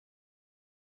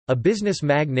A business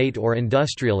magnate or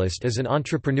industrialist is an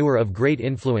entrepreneur of great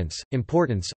influence,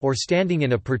 importance, or standing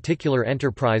in a particular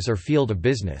enterprise or field of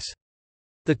business.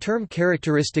 The term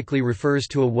characteristically refers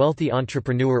to a wealthy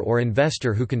entrepreneur or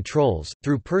investor who controls,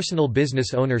 through personal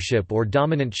business ownership or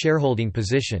dominant shareholding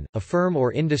position, a firm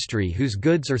or industry whose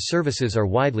goods or services are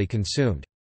widely consumed.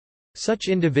 Such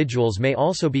individuals may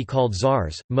also be called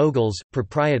czars, moguls,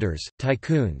 proprietors,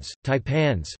 tycoons,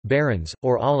 taipans, barons,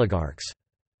 or oligarchs.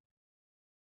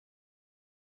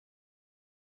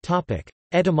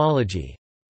 Etymology.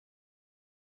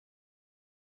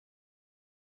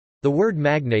 The word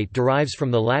magnate derives from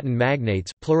the Latin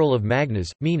magnates, plural of magnus,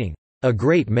 meaning, a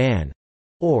great man,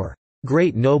 or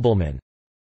great nobleman.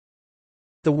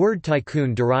 The word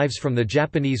tycoon derives from the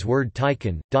Japanese word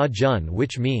taiken, da-jun,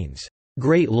 which means,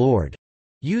 great lord,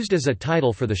 used as a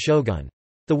title for the shogun.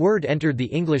 The word entered the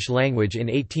English language in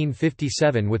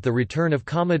 1857 with the return of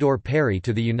Commodore Perry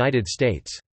to the United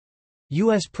States.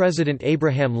 U.S. President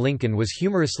Abraham Lincoln was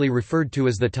humorously referred to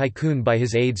as the tycoon by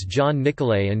his aides John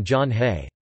Nicolay and John Hay.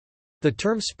 The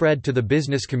term spread to the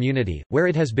business community, where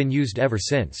it has been used ever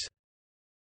since.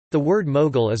 The word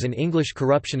Mogul is an English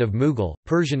corruption of Mughal,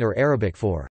 Persian or Arabic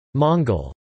for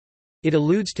Mongol. It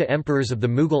alludes to emperors of the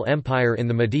Mughal Empire in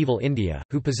the medieval India,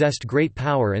 who possessed great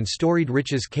power and storied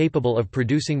riches capable of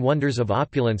producing wonders of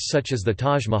opulence such as the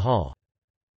Taj Mahal.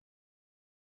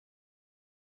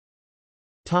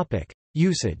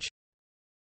 Usage.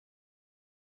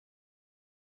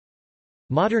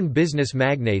 Modern business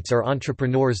magnates are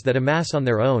entrepreneurs that amass on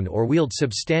their own or wield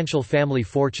substantial family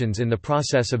fortunes in the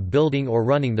process of building or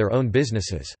running their own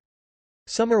businesses.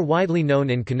 Some are widely known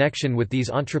in connection with these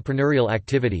entrepreneurial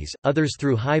activities, others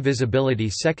through high-visibility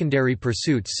secondary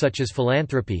pursuits such as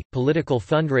philanthropy, political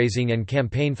fundraising and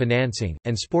campaign financing,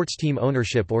 and sports team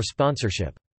ownership or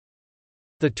sponsorship.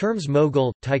 The terms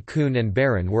mogul, tycoon and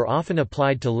baron were often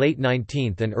applied to late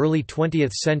 19th and early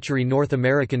 20th century North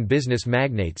American business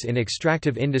magnates in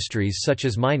extractive industries such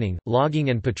as mining,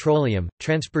 logging and petroleum,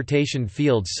 transportation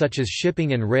fields such as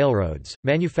shipping and railroads,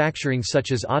 manufacturing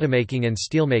such as automaking and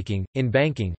steelmaking, in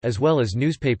banking, as well as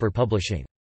newspaper publishing.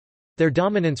 Their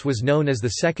dominance was known as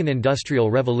the Second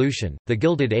Industrial Revolution, the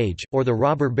Gilded Age, or the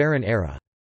Robber Baron era.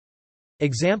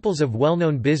 Examples of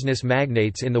well-known business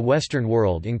magnates in the Western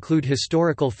world include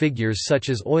historical figures such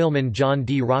as oilman John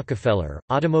D. Rockefeller,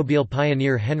 automobile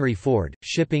pioneer Henry Ford,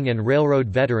 shipping and railroad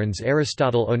veterans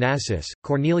Aristotle Onassis,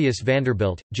 Cornelius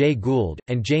Vanderbilt, Jay Gould,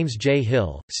 and James J.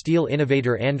 Hill, steel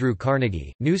innovator Andrew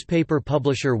Carnegie, newspaper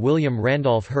publisher William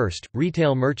Randolph Hearst,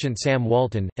 retail merchant Sam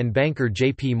Walton, and banker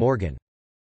J. P. Morgan.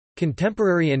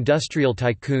 Contemporary industrial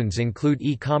tycoons include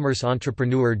e-commerce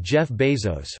entrepreneur Jeff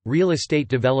Bezos, real estate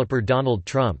developer Donald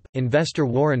Trump, investor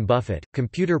Warren Buffett,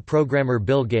 computer programmer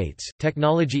Bill Gates,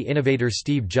 technology innovator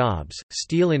Steve Jobs,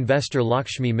 steel investor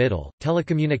Lakshmi Mittal,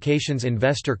 telecommunications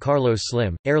investor Carlos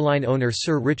Slim, airline owner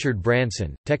Sir Richard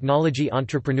Branson, technology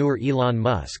entrepreneur Elon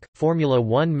Musk, Formula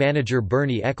One manager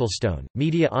Bernie Ecclestone,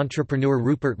 media entrepreneur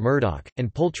Rupert Murdoch,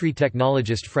 and poultry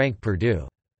technologist Frank Perdue.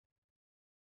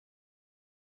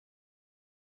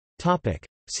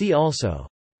 See also: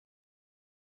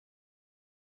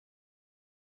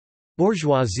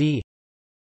 bourgeoisie,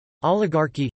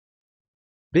 oligarchy,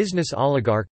 business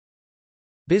oligarch,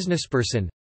 businessperson,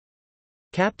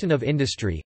 captain of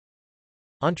industry,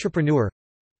 entrepreneur,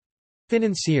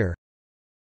 financier,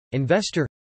 investor,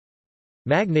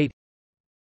 magnate,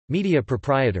 media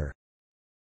proprietor,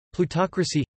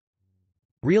 plutocracy,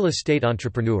 real estate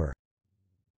entrepreneur.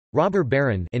 Robber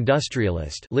Baron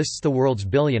industrialist lists the world's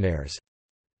billionaires.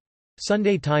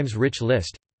 Sunday Times Rich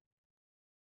List.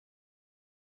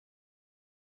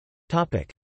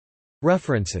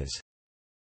 References.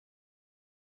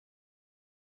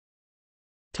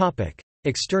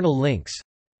 External links.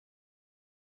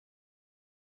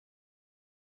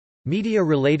 Media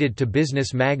related to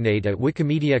business magnate at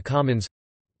Wikimedia Commons.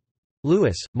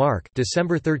 Lewis, Mark.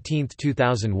 December 13,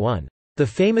 2001. The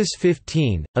Famous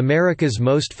 15, America's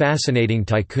Most Fascinating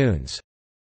Tycoons.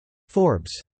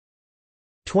 Forbes.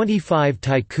 25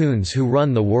 Tycoons Who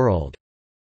Run the World.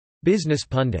 Business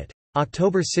Pundit.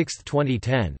 October 6,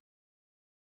 2010.